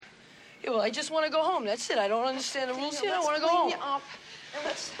Yeah, well, I just want to go home. That's it. I don't understand the rules here. I want to go home. Let's clean you up, and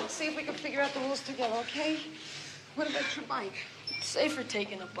let's see if we can figure out the rules together, okay? What about your bike? Safer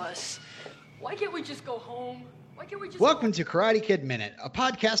taking a bus. Why can't we just go home? Why can't we just... Welcome to Karate Kid Minute, a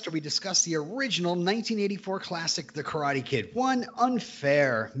podcast where we discuss the original 1984 classic, The Karate Kid, one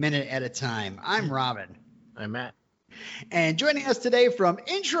unfair minute at a time. I'm Robin. I'm Matt. And joining us today from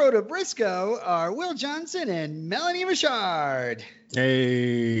Intro to Briscoe are Will Johnson and Melanie Richard.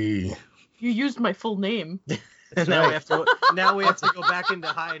 Hey. You used my full name. Now we have to go back into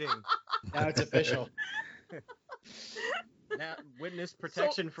hiding. Now it's official. Now, witness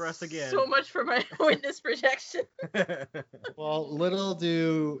protection for us again. So much for my witness protection. Well, little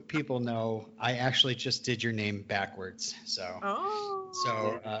do people know, I actually just did your name backwards.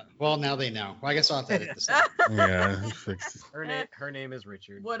 Well, now they know. Well, I guess I'll have to edit this out. Yeah. Her name is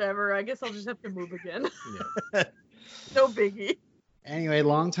Richard. Whatever. I guess I'll just have to move again. Yeah. No biggie. Anyway,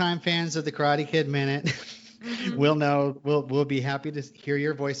 longtime fans of the Karate Kid Minute will know. We'll be happy to hear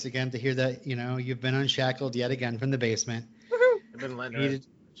your voice again, to hear that you've been unshackled yet again from the basement. I've been letting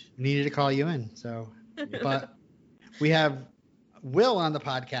needed to call you in. So, but we have Will on the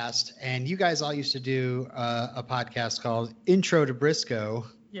podcast, and you guys all used to do a podcast called Intro to Briscoe,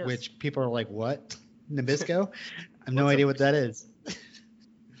 yes. Which people are like, "What, Nabisco?" I have no idea what that is.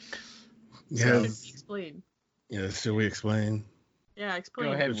 Yes. Explain. Yeah. Should we explain? Yeah, explain.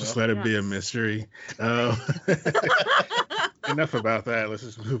 Go ahead, Just let it be a mystery. Enough about that. Let's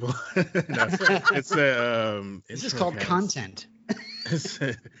just move on. It's a this is called content. It's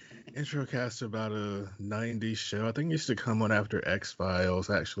an intro cast about a 90s show. I think it used to come on after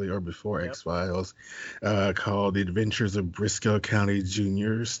X-Files, actually, or before X-Files, called The Adventures of Briscoe County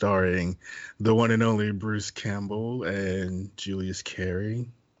Jr., starring the one and only Bruce Campbell and Julius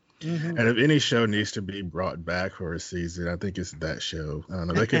Carey. Mm-hmm. And if any show needs to be brought back for a season, I think it's that show. I don't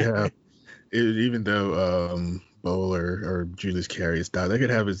know. They could have, even though Bowler or Julius Carey has died, they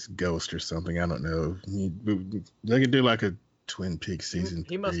could have his ghost or something. I don't know. They could do like a Twin Peaks season.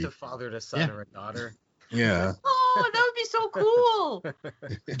 He must have fathered a son or a daughter. Yeah. Oh, that would be so cool.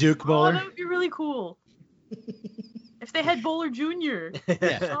 Duke Bowler. Oh, that would be really cool. If they had Bowler Jr.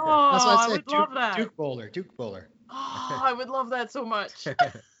 Yeah. Oh, That's what I would love that. Duke Bowler. Oh, I would love that so much.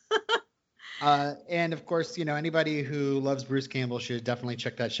 And of course, anybody who loves Bruce Campbell should definitely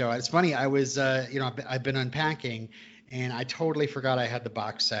check that show out. It's funny, I was, I've been unpacking, and I totally forgot I had the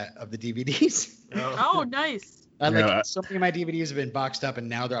box set of the DVDs. Oh, nice. So many of my DVDs have been boxed up, and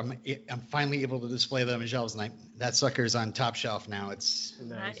now I'm finally able to display them on shelves, and that sucker's on top shelf now. It's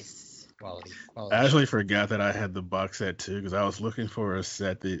nice. Quality. I actually forgot that I had the box set too, because I was looking for a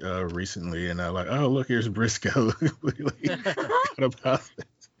set recently, and I'm like, oh, look, here's Briscoe. What about this?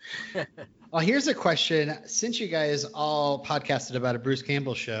 Well, here's a question. Since you guys all podcasted about a Bruce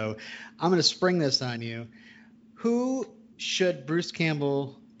Campbell show, I'm going to spring this on you. Who should Bruce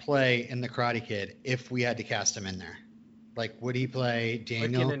Campbell play in The Karate Kid if we had to cast him in there? Like, would he play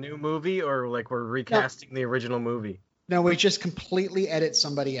Daniel? Like in a new movie, or like we're recasting the original movie? No, we just completely edit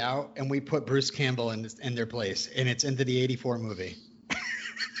somebody out, and we put Bruce Campbell in their place, and it's into the 84 movie.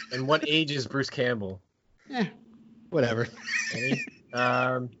 And what age is Bruce Campbell? Whatever.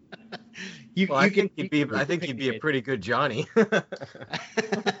 I think he'd be a pretty good Johnny.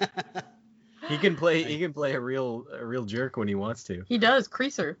 He can play a real jerk when he wants to. He does.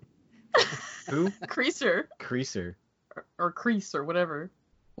 Creaser. Who? Creaser. Or Crease or whatever.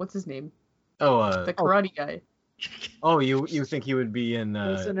 What's his name? Oh, the karate guy. Oh, you think he would be in?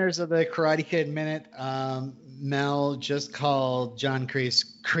 Listeners of the Karate Kid Minute, Mel just called John Kreese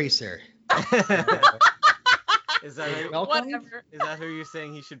Creaser. Is that who you're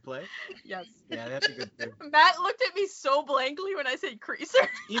saying he should play? Yes. Yeah, that's a good thing. Matt looked at me so blankly when I said Creaser.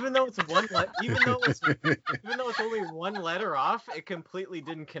 Even though it's only one letter off, it completely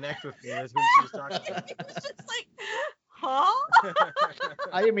didn't connect with me as who she was talking about. It was just like, huh?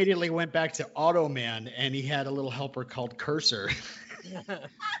 I immediately went back to Automan, and he had a little helper called Cursor. So,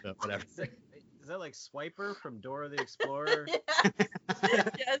 whatever. Is that like Swiper from Dora the Explorer?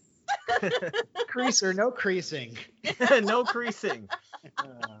 Yes. Creaser, no creasing. No creasing.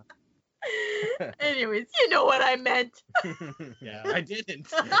 Anyways, you know what I meant. Yeah, I didn't.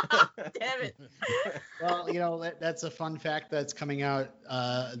 Damn it. Well, that's a fun fact that's coming out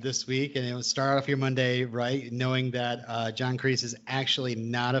this week, and it will start off your Monday, right? Knowing that John Kreese is actually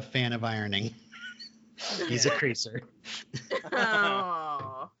not a fan of ironing. He's a creaser.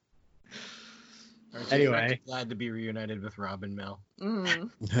 Oh. Anyway, glad to be reunited with Robin Mel.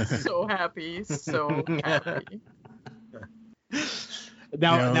 So happy, so happy.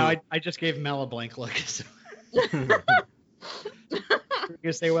 Now I just gave Mel a blank look. So. you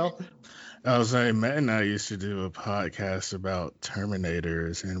gonna say, Will? I was saying, Matt and I used to do a podcast about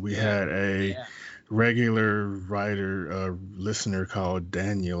Terminators, and we had a regular writer, listener called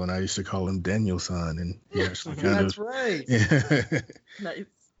Daniel, and I used to call him Daniel-san, and he actually kind That's right. Yeah. Nice.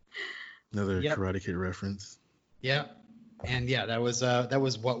 Another Karate Kid reference. Yeah, and yeah, that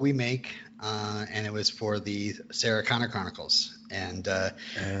was What We Make, and it was for the Sarah Connor Chronicles, and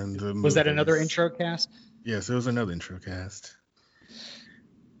was that another intro cast? Yes, it was another intro cast.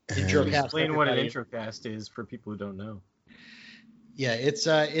 Intro cast. Explain what an intro cast is for people who don't know. Yeah, it's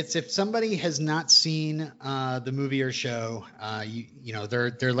if somebody has not seen the movie or show, you know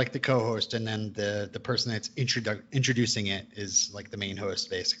they're like the co-host, and then the person that's introducing it is like the main host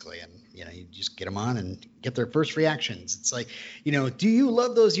basically, and you know you just get them on and get their first reactions. It's like, you know, do you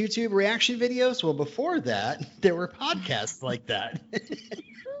love those YouTube reaction videos? Well, before that, there were podcasts like that.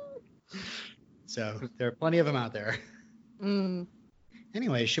 So there are plenty of them out there.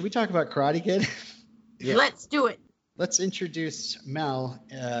 Anyway, should we talk about Karate Kid? Yeah. Let's do it. Let's introduce Mel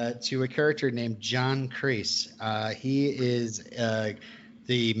to a character named John Kreese. He is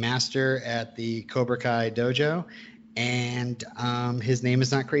the master at the Cobra Kai dojo, and his name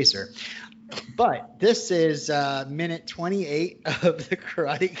is not Kreeser. But this is minute 28 of the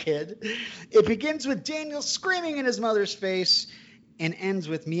Karate Kid. It begins with Daniel screaming in his mother's face and ends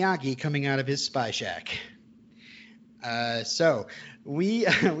with Miyagi coming out of his spy shack. So we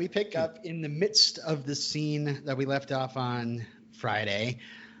pick up in the midst of the scene that we left off on Friday.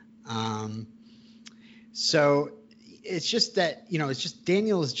 So it's just that, you know, it's just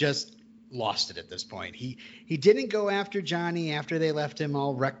Daniel is just lost it at this point. He didn't go after Johnny after they left him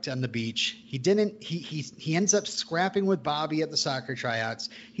all wrecked on the beach. He ends up scrapping with Bobby at the soccer tryouts.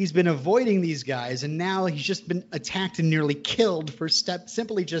 He's been avoiding these guys, and now he's just been attacked and nearly killed for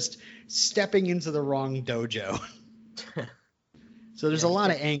simply just stepping into the wrong dojo. So there's a lot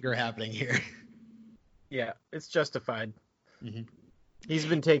of anger happening here. Yeah, it's justified. Mm-hmm. He's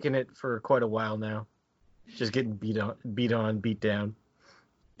been taking it for quite a while now. Just getting beat down.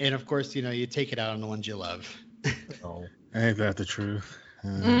 And of course, you know, you take it out on the ones you love. Oh, Ain't that the truth?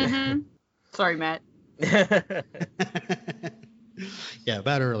 Mm-hmm. Sorry, Matt. Yeah,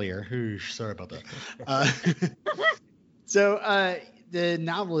 about earlier. Sorry about that. So the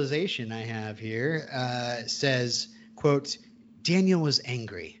novelization I have here says, quote, Daniel was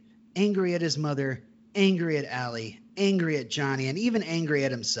angry at his mother, angry at Allie, angry at Johnny, and even angry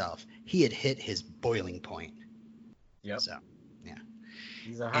at himself. He had hit his boiling point. Yep. So, yeah.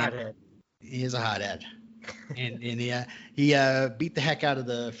 He's a hothead. He is a hothead. and he beat the heck out of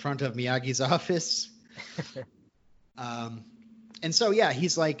the front of Miyagi's office. And so, yeah,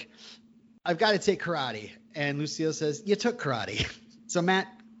 he's like, I've got to take karate. And Lucille says, you took karate. So, Matt,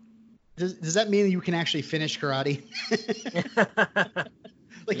 does that mean you can actually finish karate?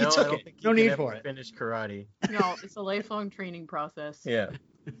 Like, no, you took it. No need for it. Finish karate. No, it's a lifelong training process. Yeah.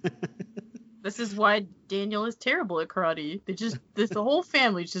 This is why Daniel is terrible at karate. The whole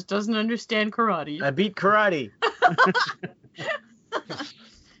family just doesn't understand karate. I beat karate.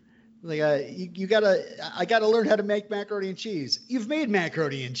 Like, I gotta learn how to make macaroni and cheese. You've made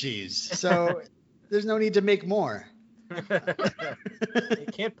macaroni and cheese, so there's no need to make more.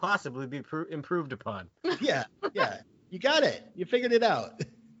 It can't possibly be improved upon. Yeah, you got it. You figured it out.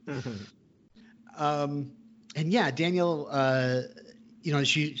 And yeah, Daniel, you know,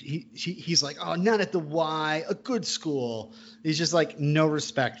 he's like, oh, not at the Y, a good school. He's just like no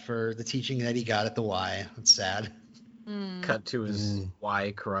respect for the teaching that he got at the Y. It's sad. Cut to his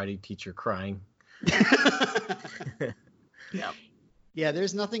Y karate teacher crying. Yep. Yeah,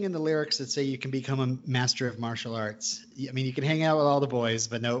 there's nothing in the lyrics that say you can become a master of martial arts. I mean, you can hang out with all the boys,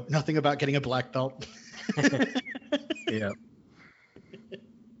 but nothing about getting a black belt. Yeah.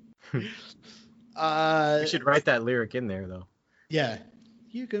 You should write that lyric in there, though. Yeah.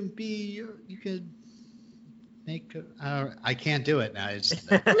 You could make. I can't do it now.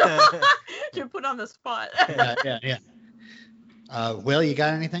 You're put on the spot. Yeah. Will, you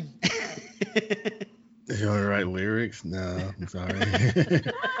got anything? You want to write lyrics? No, I'm sorry. No,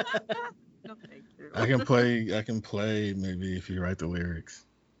 thank you. I can play maybe if you write the lyrics.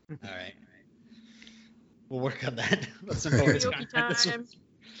 All right. We'll work on that. Let's bonus time.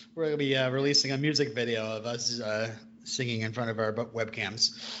 We're going to be releasing a music video of us singing in front of our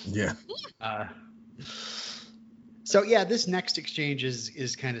webcams. Yeah. So yeah, this next exchange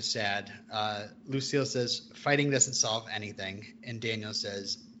is kind of sad. Lucille says, fighting doesn't solve anything. And Daniel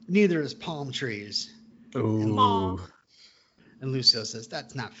says, neither does palm trees. Ooh. And Lucille says,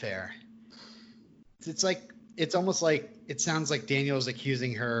 that's not fair. It's almost like, it sounds like Daniel's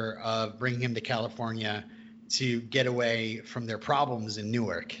accusing her of bringing him to California to get away from their problems in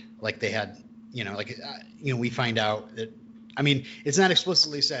Newark. Like they had, we find out that, I mean, it's not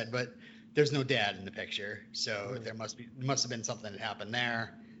explicitly said, but there's no dad in the picture. So there must have been something that happened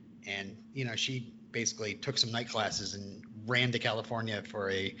there. And, she basically took some night classes and ran to California for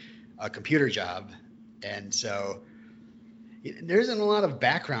a computer job. And so there isn't a lot of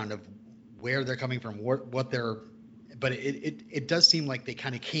background of where they're coming from, what they're, but it does seem like they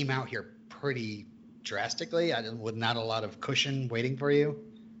kind of came out here pretty drastically, with not a lot of cushion waiting for you.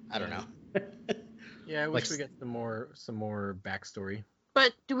 I don't know. Yeah, I wish we get some more backstory.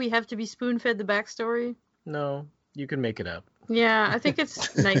 But do we have to be spoon-fed the backstory? No, you can make it up. Yeah, I think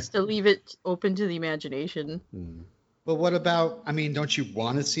it's nice to leave it open to the imagination. But what about, I mean, don't you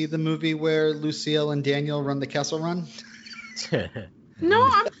want to see the movie where Lucille and Daniel run the Kessel Run? No,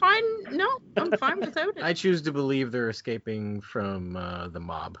 I'm fine. No, I'm fine without it. I choose to believe they're escaping from the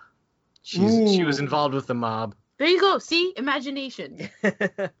mob. She was involved with the mob. There you go. See? Imagination.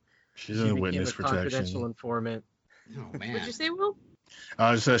 She's in witness protection. Confidential informant. Oh, man. What'd you say, Will?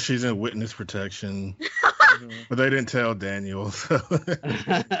 I just said she's in witness protection. But they didn't tell Daniel. So.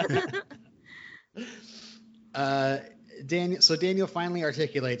 Daniel finally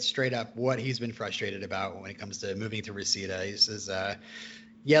articulates straight up what he's been frustrated about when it comes to moving to Reseda. He says,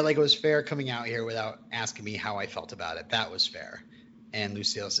 it was fair coming out here without asking me how I felt about it. That was fair. And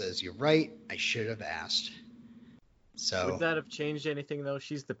Lucille says, you're right. I should have asked. So would that have changed anything, though?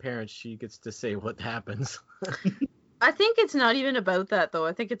 She's the parent. She gets to say what happens. I think it's not even about that, though.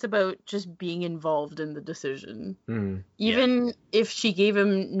 I think it's about just being involved in the decision. Even if she gave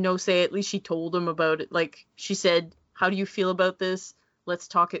him no say, at least she told him about it. Like, she said, how do you feel about this? Let's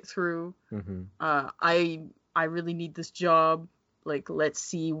talk it through. I really need this job. Like, let's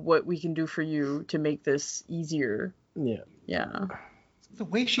see what we can do for you to make this easier. Yeah. The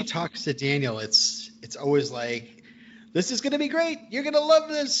way she talks to Daniel, it's always like, this is going to be great. You're going to love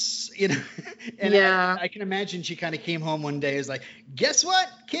this. And yeah. I can imagine she kind of came home one day, is like, guess what,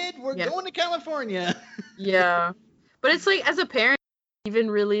 kid? We're going to California. Yeah. But it's like, as a parent,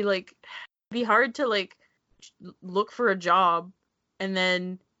 even really, like, it'd be hard to, like, look for a job and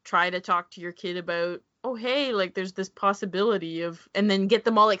then try to talk to your kid about, oh, hey, like, there's this possibility of, and then get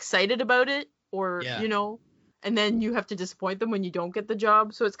them all excited about it, or, and then you have to disappoint them when you don't get the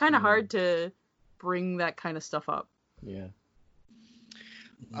job. So it's kind of hard to bring that kind of stuff up. Yeah.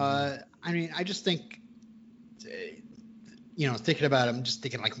 I mean, I just think, thinking about it, I'm just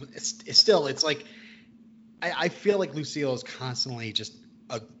thinking, like, it's like, I feel like Lucille is constantly just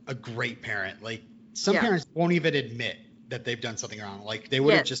a great parent. Like, some parents won't even admit that they've done something wrong. Like, they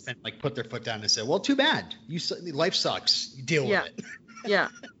would have just been, like, put their foot down and said, well, too bad. Life sucks. You deal with it. Yeah.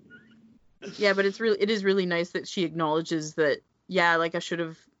 Yeah, but it is really nice that she acknowledges that, like, I should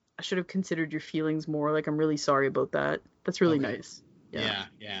have considered your feelings more. Like, I'm really sorry about that. That's really nice. Yeah.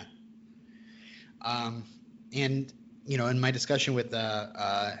 And, in my discussion with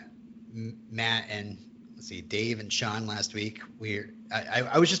Matt and Dave and Sean last week,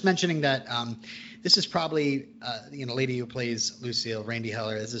 I was just mentioning that this is probably the lady who plays Lucille, Randy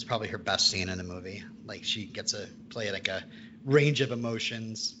Heller. This is probably her best scene in the movie. Like, she gets to play like a range of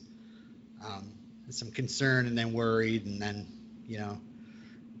emotions, some concern, and then worried, and then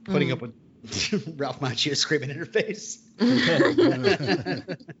putting up with Ralph Macchio screaming in her face.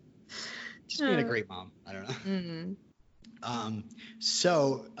 Just being a great mom. I don't know.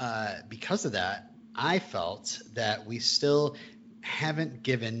 So because of that, I felt that we still haven't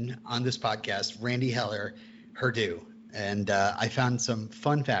given on this podcast Randy Heller her due, and I found some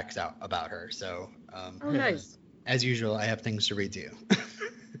fun facts out about her. So nice. As usual, I have things to read to you.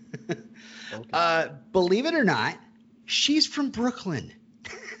 Believe it or not, she's from Brooklyn.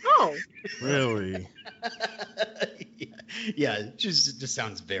 Oh, really? Yeah, it just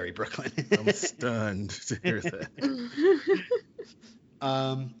sounds very Brooklyn. I'm stunned to hear that.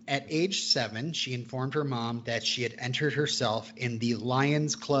 At age 7, she informed her mom that she had entered herself in the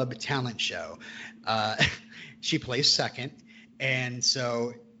Lions Club talent show. She placed second, and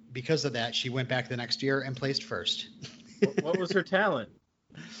so because of that, she went back the next year and placed first. What was her talent?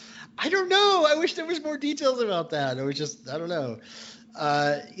 I don't know. I wish there was more details about that. It was just, I don't know.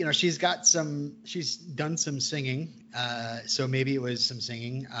 She's done some singing. So maybe it was some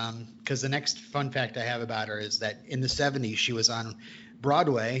singing. Because the next fun fact I have about her is that in the 70s, she was on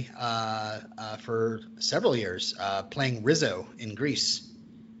Broadway for several years, playing Rizzo in Grease.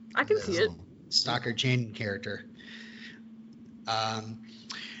 I can see it. Stockard Channing character.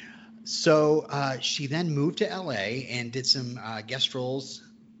 So she then moved to LA and did some guest roles,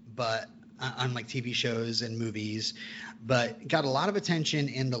 but on like TV shows and movies, but got a lot of attention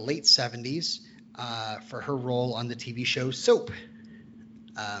in the late 70s for her role on the TV show Soap,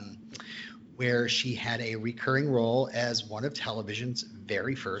 where she had a recurring role as one of television's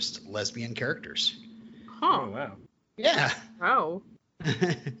very first lesbian characters. Huh. Oh, wow. Yeah. Wow.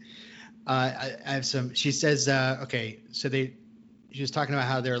 I have some. She says, okay, so she was talking about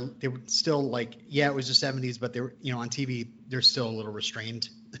how they were still like, yeah, it was the 70s, but they were, on TV, they're still a little restrained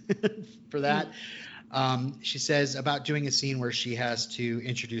for that. She says about doing a scene where she has to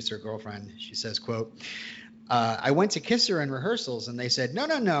introduce her girlfriend. She says, quote, I went to kiss her in rehearsals and they said,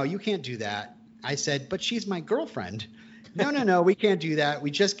 no, you can't do that. I said, but she's my girlfriend. No, we can't do that.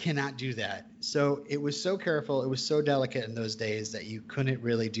 We just cannot do that. So it was so careful. It was so delicate in those days that you couldn't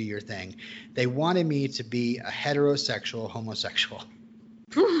really do your thing. They wanted me to be a heterosexual homosexual.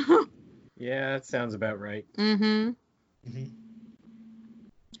 Yeah, that sounds about right. Mm-hmm.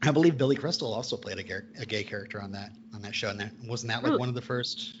 I believe Billy Crystal also played a gay character on that show. And wasn't that like one of the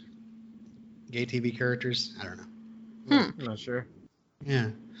first gay TV characters? I don't know. I'm not sure. Yeah.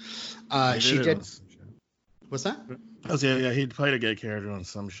 She did. What's that? Oh, yeah, he played a gay character on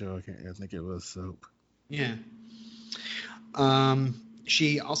some show. I think it was Soap. Yeah.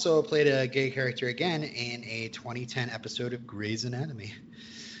 She also played a gay character again in a 2010 episode of Grey's Anatomy.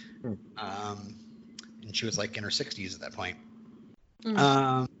 And she was like in her 60s at that point.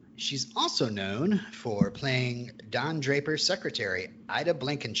 She's also known for playing Don Draper's secretary, Ida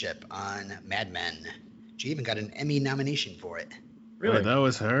Blankenship, on Mad Men. She even got an Emmy nomination for it. Really? Oh, that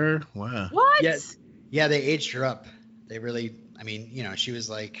was her? Wow. What? Yeah, they aged her up. They really, she was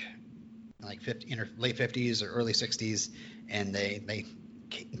like 50, in her late 50s or early 60s, and they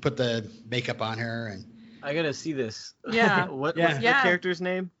put the makeup on her. And I gotta see this. Yeah. What's the character's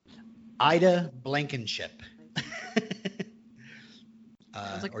name? Ida Blankenship.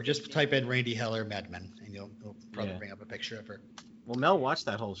 Or just type in Randy Heller Mad Men, and you'll probably bring up a picture of her. Well, Mel watched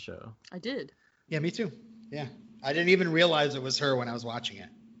that whole show. I did. Yeah, me too. Yeah, I didn't even realize it was her when I was watching it.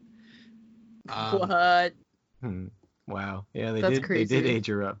 What? Wow. Yeah, That's crazy. They did age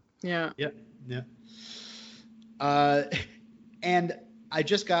her up. Yeah. Yeah. And I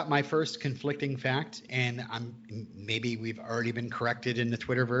just got my first conflicting fact, and maybe we've already been corrected in the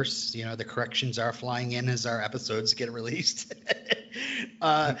Twitterverse. The corrections are flying in as our episodes get released.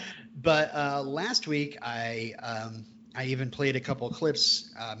 But last week I even played a couple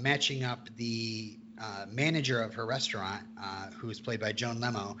clips matching up the manager of her restaurant, who's played by Joan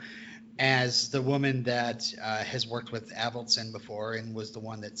Lemo, as the woman that has worked with Avildsen before and was the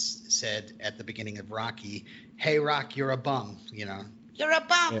one that said at the beginning of Rocky, "Hey, Rock, you're a bum," You're a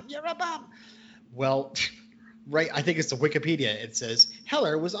bum. Yeah. You're a bum. Well, right. I think it's the Wikipedia. It says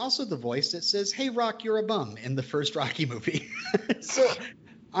Heller was also the voice that says, "Hey, Rock, you're a bum" in the first Rocky movie. So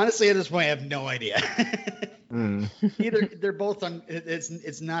honestly, at this point, I have no idea. Either they're both on.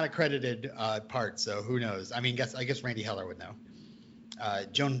 It's not a credited part, so who knows? I guess Randy Heller would know.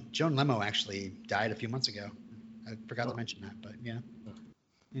 Joan Lemo actually died a few months ago. I forgot to mention that, but yeah.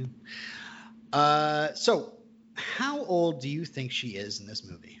 So, how old do you think she is in this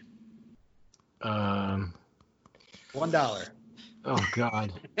movie? $1. Oh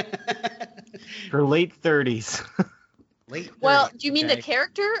God. Her late 30s. Late 30s. Well, do you mean the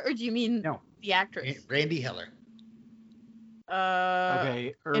character or do you mean the actress? Randy Heller.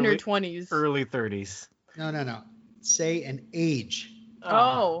 Okay. In her 20s. Early 30s. No. Say an age.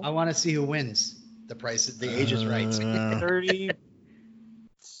 Oh. I want to see who wins. The price. The age is right.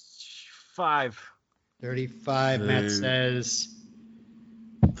 35. 35. Matt says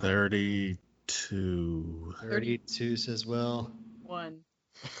 32. 32 says Will. 1.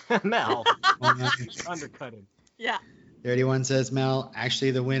 Mel. Undercutting. Yeah. 31 says Mel.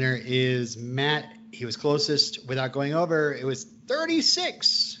 Actually, the winner is Matt. He was closest without going over. It was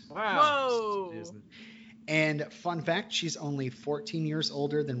 36. Wow. Whoa. And fun fact, she's only 14 years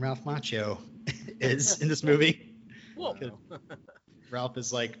older than Ralph Macchio is in this movie. Whoa. Ralph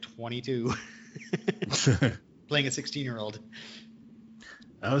is like 22. Playing a 16-year-old.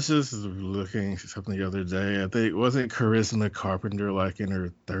 I was just looking at something the other day. I think wasn't Charisma Carpenter like in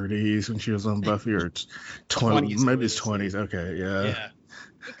her 30s when she was on Buffy, or 20? Maybe it's 20s. Okay, yeah.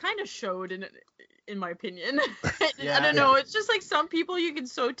 It kind of showed in my opinion. I don't know. It's just like some people you can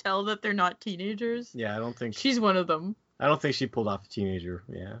so tell that they're not teenagers. Yeah, I don't think she's one of them. I don't think she pulled off a teenager.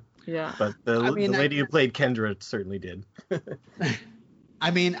 Yeah. Yeah. But the lady who played Kendra certainly did. I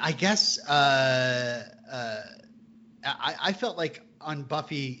mean, I guess I felt like on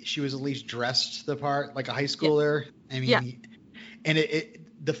Buffy she was at least dressed the part like a high schooler. Yeah. I mean, and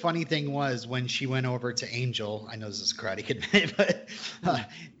the funny thing was when she went over to Angel. I know this is a Karate Kid, but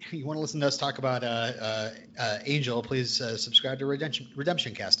you want to listen to us talk about Angel? Please subscribe to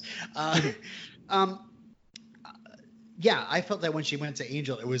Redemption Cast. Yeah, I felt that when she went to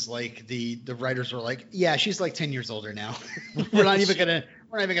Angel, it was like the writers were like, yeah, she's like 10 years older now. we're not even gonna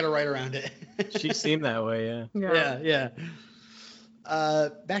write around it. She seemed that way, yeah. Yeah.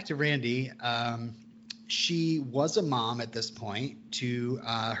 Back to Randy. She was a mom at this point to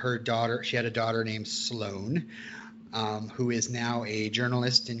her daughter. She had a daughter named Sloane, who is now a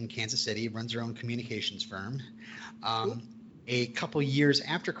journalist in Kansas City, runs her own communications firm. A couple years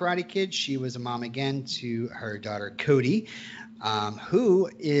after Karate Kid, she was a mom again to her daughter Cody, who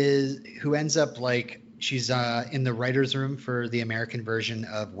ends up like she's in the writer's room for the American version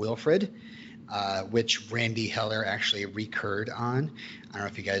of Wilfred, which Randy Heller actually recurred on. I don't know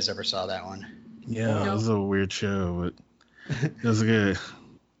if you guys ever saw that one. Yeah, it was a weird show, but it was good.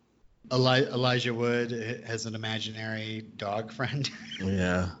 Elijah Wood has an imaginary dog friend.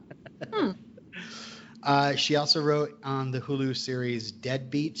 Yeah. She also wrote on the Hulu series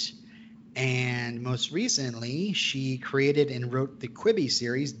Deadbeat, and most recently she created and wrote the Quibi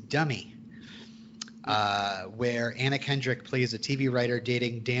series Dummy, where Anna Kendrick plays a TV writer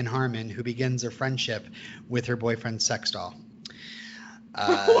dating Dan Harmon, who begins a friendship with her boyfriend sex doll,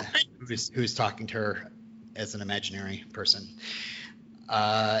 who's talking to her as an imaginary person.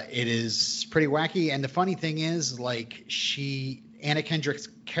 It is pretty wacky, and the funny thing is, like, Anna Kendrick's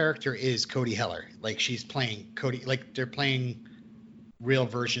character is Cody Heller. Like, she's playing Cody, like they're playing real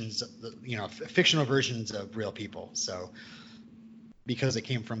versions, fictional versions of real people. So because it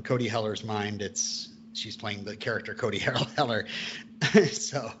came from Cody Heller's mind, she's playing the character Cody Heller.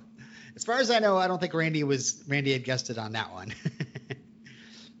 So as far as I know, I don't think Randy had guested on that one.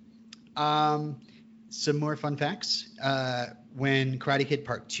 Some more fun facts. When Karate Kid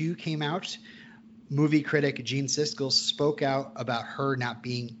Part 2 came out, movie critic Gene Siskel spoke out about her not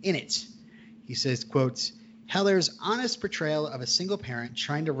being in it. He says, quote, Heller's honest portrayal of a single parent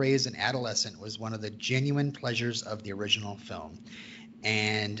trying to raise an adolescent was one of the genuine pleasures of the original film.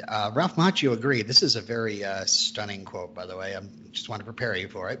 And Ralph Macchio agreed. This is a very stunning quote, by the way. I just want to prepare you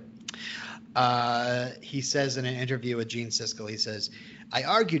for it. He says in an interview with Gene Siskel, he says, I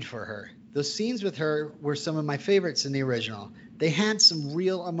argued for her. Those scenes with her were some of my favorites in the original. They had some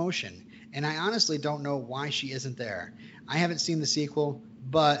real emotion. And I honestly don't know why she isn't there. I haven't seen the sequel,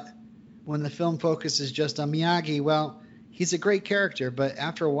 but when the film focuses just on Miyagi, well, he's a great character, but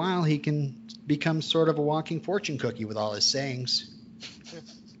after a while he can become sort of a walking fortune cookie with all his sayings.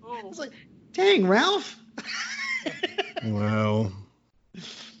 It's like, dang, Ralph. Wow.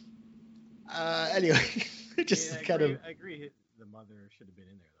 Anyway, I agree the mother should have been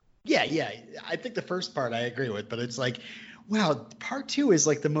in there, though. Yeah. I think the first part I agree with, but it's like, wow, part 2 is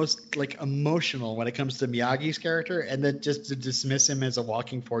like the most like emotional when it comes to Miyagi's character, and then just to dismiss him as a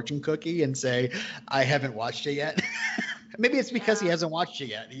walking fortune cookie and say, I haven't watched it yet. Maybe it's because he hasn't watched it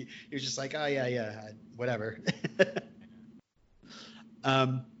yet. He was just like, oh yeah, whatever.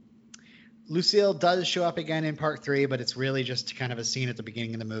 Lucille does show up again in part 3, but it's really just kind of a scene at the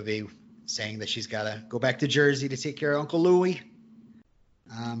beginning of the movie saying that she's got to go back to Jersey to take care of Uncle Louie.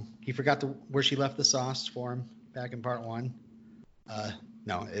 He forgot where she left the sauce for him back in part 1.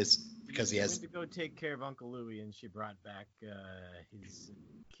 No, it's because he has. He went to go take care of Uncle Louie, and she brought back his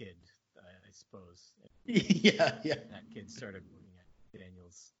kid, I suppose. Yeah. That kid started working at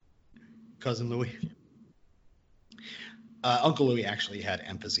Daniel's cousin Louie. Uncle Louie actually had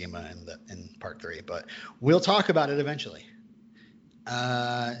emphysema in part 3, but we'll talk about it eventually.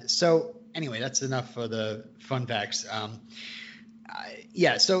 So anyway, that's enough for the fun facts.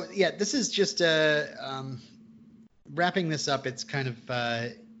 This is just wrapping this up. It's kind of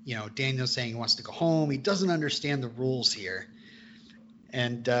Daniel saying he wants to go home. He doesn't understand the rules here,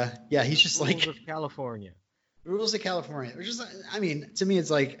 and he's just rules like of California. Rules of California. Which is, I mean, to me,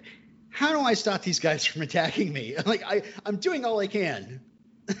 it's like, how do I stop these guys from attacking me? Like I'm doing all I can,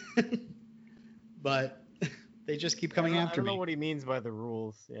 but they just keep coming after me. I don't know what he means by the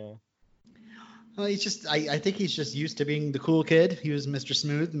rules. Yeah. Well, he's just. I think he's just used to being the cool kid. He was Mr.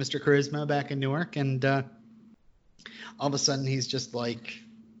 Smooth, Mr. Charisma back in Newark, and all of a sudden he's just like,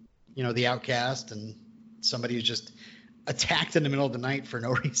 the outcast and somebody who's just attacked in the middle of the night for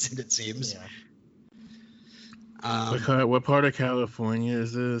no reason. It seems. Yeah. What part of California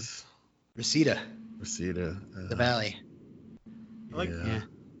is this? Reseda. The Valley. I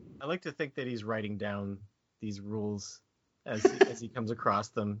like to think that he's writing down these rules as he comes across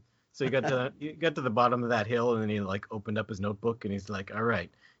them. So you got to the bottom of that hill, and then he opened up his notebook, and he's like, all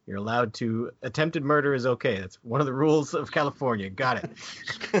right, you're allowed to attempted murder is okay. That's one of the rules of California. Got it.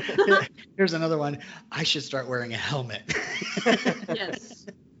 Here's another one. I should start wearing a helmet. Yes.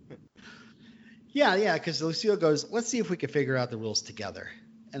 Yeah, because Lucille goes, let's see if we can figure out the rules together.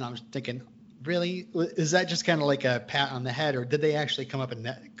 And I'm thinking, Really? Is that just kind of like a pat on the head, or did they actually come up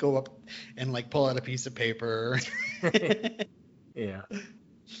and go up and like pull out a piece of paper? Yeah.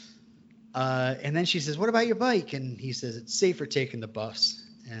 And then she says, "What about your bike?" And he says, "It's safer taking the bus."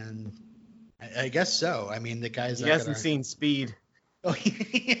 And I guess so. I mean, the guy's. He hasn't seen Speed. Oh,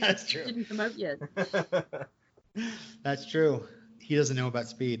 yeah, that's true. Didn't come out yet. That's true. He doesn't know about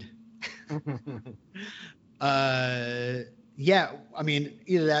Speed. Yeah, I mean,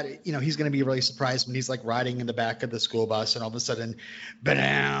 either that, he's going to be really surprised when he's like riding in the back of the school bus and all of a sudden, the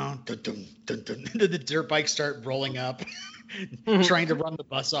dirt bikes start rolling up, trying to run the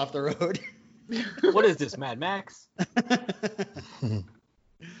bus off the road. What is this, Mad Max?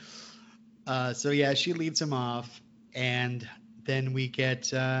 So yeah, she leads him off, and then we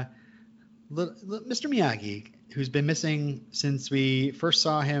get Mr. Miyagi, who's been missing since we first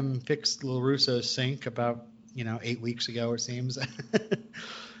saw him fix LaRusso's sink about 8 weeks ago, it seems.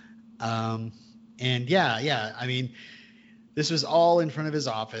 And yeah, I mean, this was all in front of his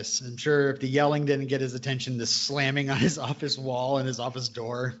office. I'm sure if the yelling didn't get his attention, the slamming on his office wall and his office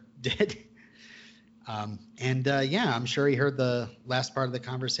door did. Yeah, I'm sure he heard the last part of the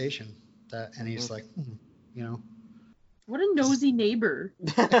conversation, and he's like, What a nosy neighbor.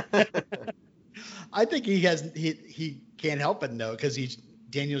 I think he can't help it though, because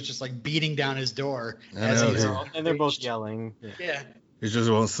Daniel's just like beating down his door and they're both yelling. Yeah. He just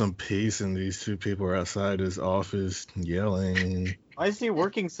wants some peace, and these two people are outside his office yelling. Why is he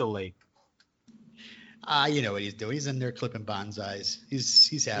working so late? You know what he's doing. He's in there clipping bonsais.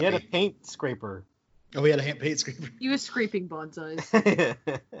 He's happy. He had a paint scraper. Oh, he had a paint scraper. He was scraping bonsais.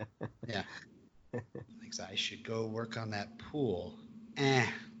 Yeah. Thinks I should go work on that pool.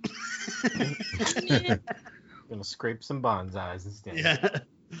 Gonna scrape some bonsais instead. Yeah.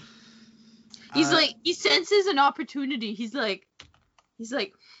 He's like, he senses an opportunity. He's like,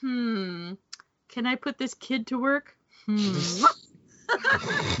 can I put this kid to work? This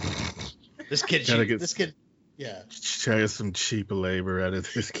kid, yeah. Try to get some cheap labor out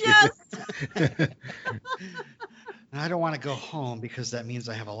of this kid. Yes. I don't want to go home because that means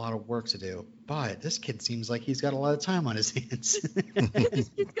I have a lot of work to do. But this kid seems like he's got a lot of time on his hands. This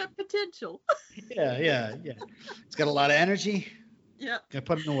kid's got potential. Yeah. He's got a lot of energy. Yeah. Gonna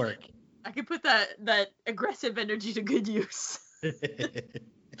put him to work. I could put that aggressive energy to good use.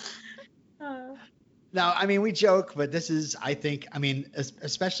 Now, I mean, we joke, but this is, I think,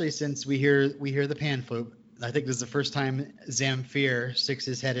 especially since we hear the pan flute. I think this is the first time Zamfir sticks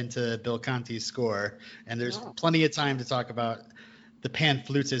his head into Bill Conti's score, and there's plenty of time to talk about the pan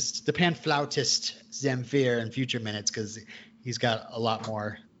flautist Zamfir in future minutes, because he's got a lot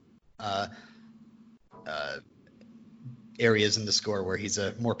more areas in the score where he's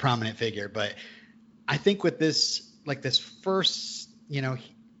a more prominent figure. But I think with this first,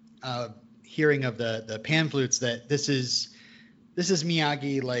 hearing of the pan flutes, that this is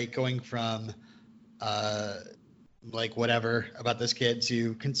Miyagi like going from like whatever about this kid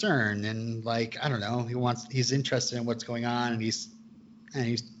to concern, and like, I don't know, he's interested in what's going on, and he's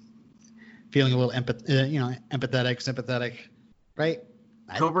feeling a little empathetic, sympathetic, right?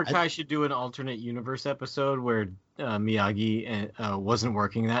 Cobra Kai should do an alternate universe episode where Miyagi wasn't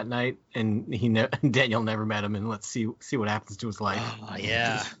working that night, and Daniel never met him, and let's see what happens to his life. Oh,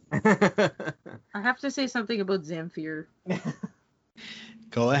 yeah. I have to say something about Zamfir.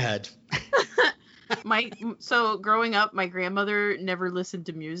 Go ahead. So growing up, my grandmother never listened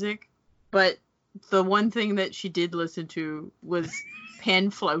to music, but the one thing that she did listen to was pan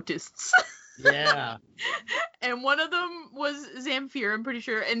flautists. Yeah. And one of them was Zamfir, I'm pretty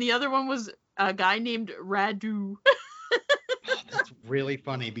sure, and the other one was a guy named Radu. That's really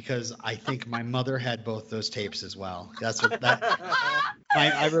funny, because I think my mother had both those tapes as well. That's what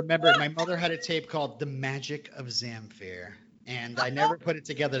I remember. My mother had a tape called "The Magic of Zamfir," and I never put it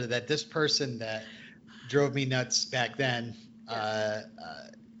together that this person that drove me nuts back then,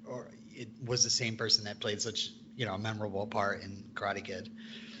 or it was the same person that played such a memorable part in Karate Kid.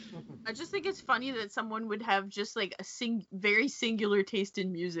 I just think it's funny that someone would have just like a very singular taste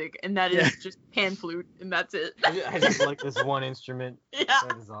in music, and that is just pan flute, and that's it. I just like this one instrument. Yeah.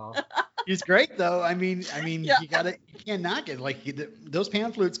 That is all. He's great though. I mean, you can't knock it. Like those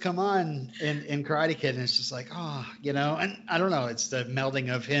pan flutes come on in Karate Kid, and it's just like, and I don't know, it's the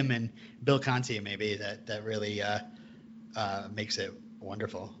melding of him and Bill Conti maybe that really makes it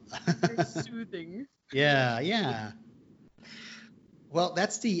wonderful. Very soothing. Yeah. Well,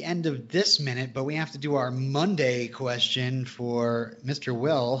 that's the end of this minute, but we have to do our Monday question for Mr.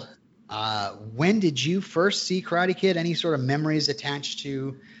 Will. When did you first see Karate Kid? Any sort of memories attached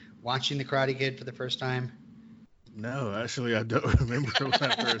to watching the Karate Kid for the first time? No, actually, I don't remember when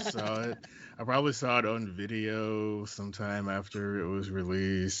I first saw it. I probably saw it on video sometime after it was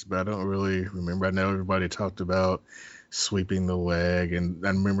released, but I don't really remember. I know everybody talked about sweeping the leg, and I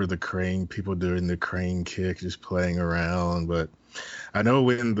remember the crane, people doing the crane kick, just playing around. But I know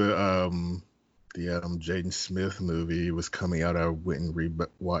when the Jaden Smith movie was coming out, I went and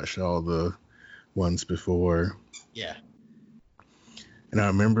watched all the ones before. Yeah. And I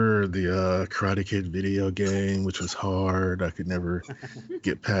remember the Karate Kid video game, which was hard. I could never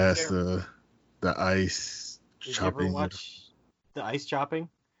get past the ice Did chopping. you ever watch the ice chopping?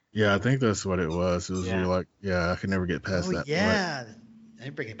 Yeah, I think that's what it was. It was Yeah. really like, I could never get past that part. Yeah.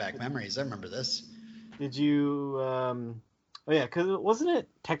 They're bringing back memories. I remember this. Did you? Oh yeah, because wasn't it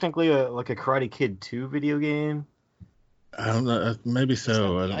technically like a Karate Kid 2 video game? I don't know. Maybe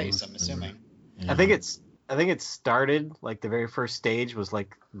so. I don't Ice, I'm assuming. Yeah. I think it started like the very first stage was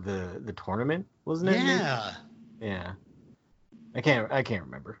like the tournament, wasn't it? Yeah. Yeah. I can't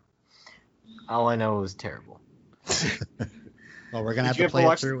remember. All I know was terrible. Well, we're gonna have Did you to play ever it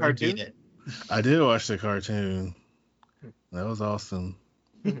watch the through and cartoon? beat it. I did watch the cartoon. That was awesome.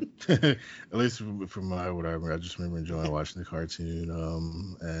 At least from what I remember, I just remember enjoying watching the cartoon.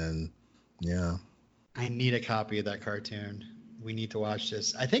 And yeah. I need a copy of that cartoon. We need to watch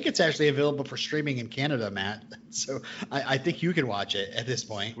this. I think it's actually available for streaming in Canada, Matt. So I think you can watch it at this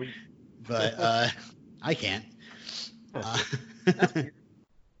point. Sweet. But I can't.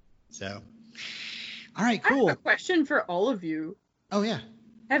 So, all right, I cool. have a question for all of you. Oh yeah.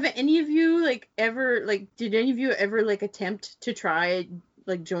 Have any of you did any of you ever attempt to try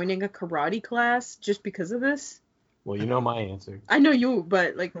joining a karate class just because of this? Well, you know my answer. I know you,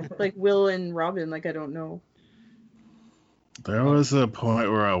 but like Will and Robin, I don't know. There was a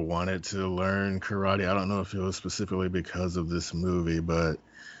point where I wanted to learn karate. I don't know if it was specifically because of this movie, but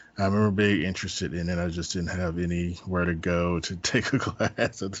I remember being interested in it. I just didn't have anywhere to go to take a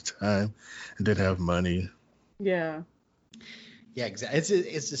class at the time and didn't have money. Yeah. Yeah, exactly.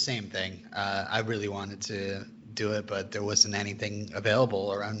 It's the same thing. I really wanted to do it, but there wasn't anything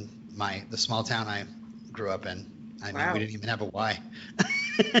available around the small town I grew up in. I mean, Wow. we didn't even have a Y.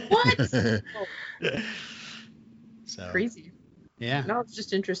 What? So Crazy. yeah. No, I was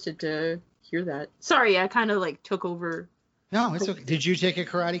just interested to hear that. Sorry, I kind of took over. No, it's okay. Did you take a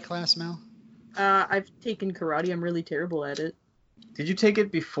karate class, Mel? I've taken karate. I'm really terrible at it. Did you take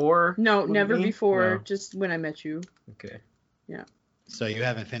it before? No, never me? before. No. Just when I met you. Okay. So you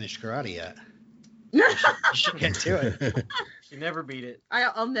haven't finished karate yet. No, You should get to it. You never beat it.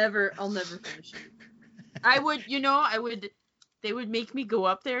 I'll never finish it. I would. They would make me go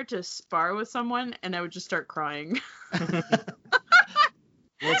up there to spar with someone, and I would just start crying.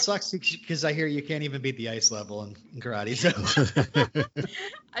 Well, it sucks because I hear you can't even beat the ice level in karate. So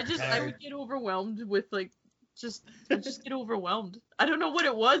I would get overwhelmed with I'd just get overwhelmed. I don't know what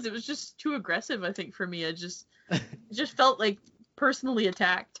it was. It was just too aggressive, I think, for me. It just felt personally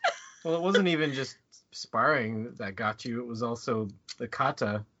attacked. Well, it wasn't even just sparring that got you. It was also the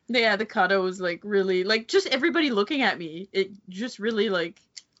kata. Yeah, the kata was really just everybody looking at me. It just really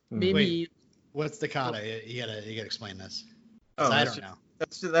made me. What's the kata? You gotta explain this. Oh, I that's don't know.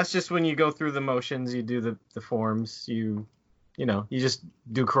 That's just when you go through the motions, you do the forms, you just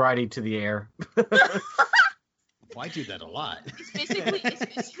do karate to the air. Well, I do that a lot. It's basically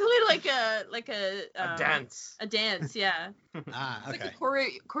like a dance. A dance, yeah. Ah, It's okay. like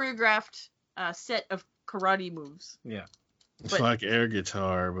a choreographed set of karate moves. Yeah. It's But- like air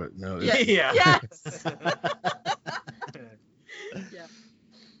guitar, but no. Yeah. Yeah. Yes. Yeah.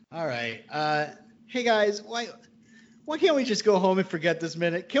 All right. Hey guys, why can't we just go home and forget this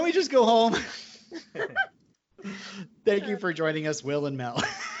minute? Can we just go home? Thank you for joining us, Will and Mel.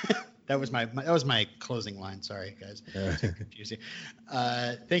 That was my closing line. Sorry, guys. Yeah. To confuse you.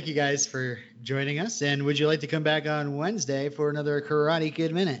 Thank you guys for joining us. And would you like to come back on Wednesday for another Karate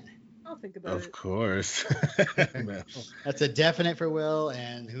Kid Minute? I'll think about Of it. course. Mel. That's a definite for Will,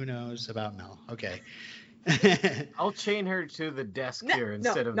 and who knows about Mel. Okay. I'll chain her to the desk No, here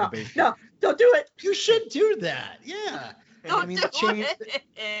instead of no, the basement. no, don't do it. You should do that. Yeah. Don't I mean, do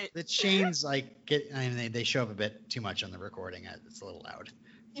it. the chains they show up a bit too much on the recording. It's a little loud.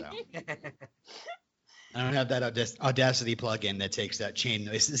 So I don't have that Audacity plugin that takes that chain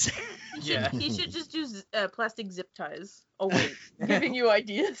noises. Yeah. He should just use plastic zip ties. Oh wait, giving you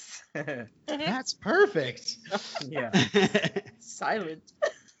ideas. That's perfect. Yeah. Silent.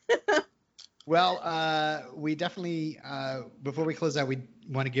 Well, we definitely, before we close out, we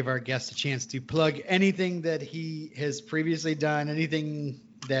want to give our guest a chance to plug anything that he has previously done, anything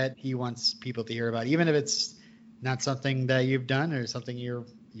that he wants people to hear about, even if it's not something that you've done or something you're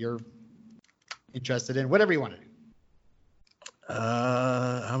interested in, whatever you want to do.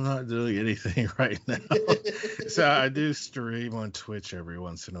 I'm not doing anything right now. So I do stream on Twitch every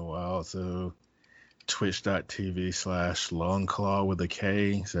once in a while. So twitch.tv/longclaw with a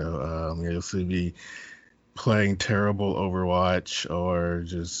K. So you'll see me playing terrible Overwatch or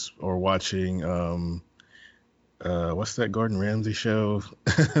watching what's that Gordon Ramsay show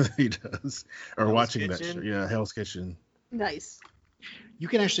he does, or Hell's watching Kitchen? that show. Yeah, Hell's Kitchen. Nice. You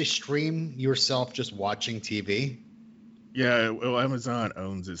can actually stream yourself just watching TV. Yeah, well, Amazon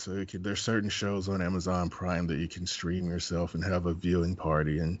owns it, so there's certain shows on Amazon Prime that you can stream yourself and have a viewing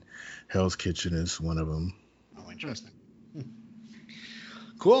party, and Hell's Kitchen is one of them. Oh, interesting.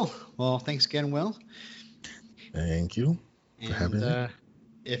 Cool. Well, thanks again, Will. Thank you for having me. And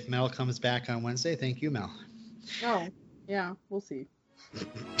if Mel comes back on Wednesday, thank you, Mel. Oh, yeah, we'll see.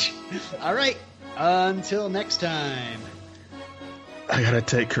 All right. Until next time. I gotta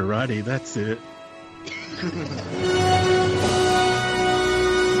take karate. That's it.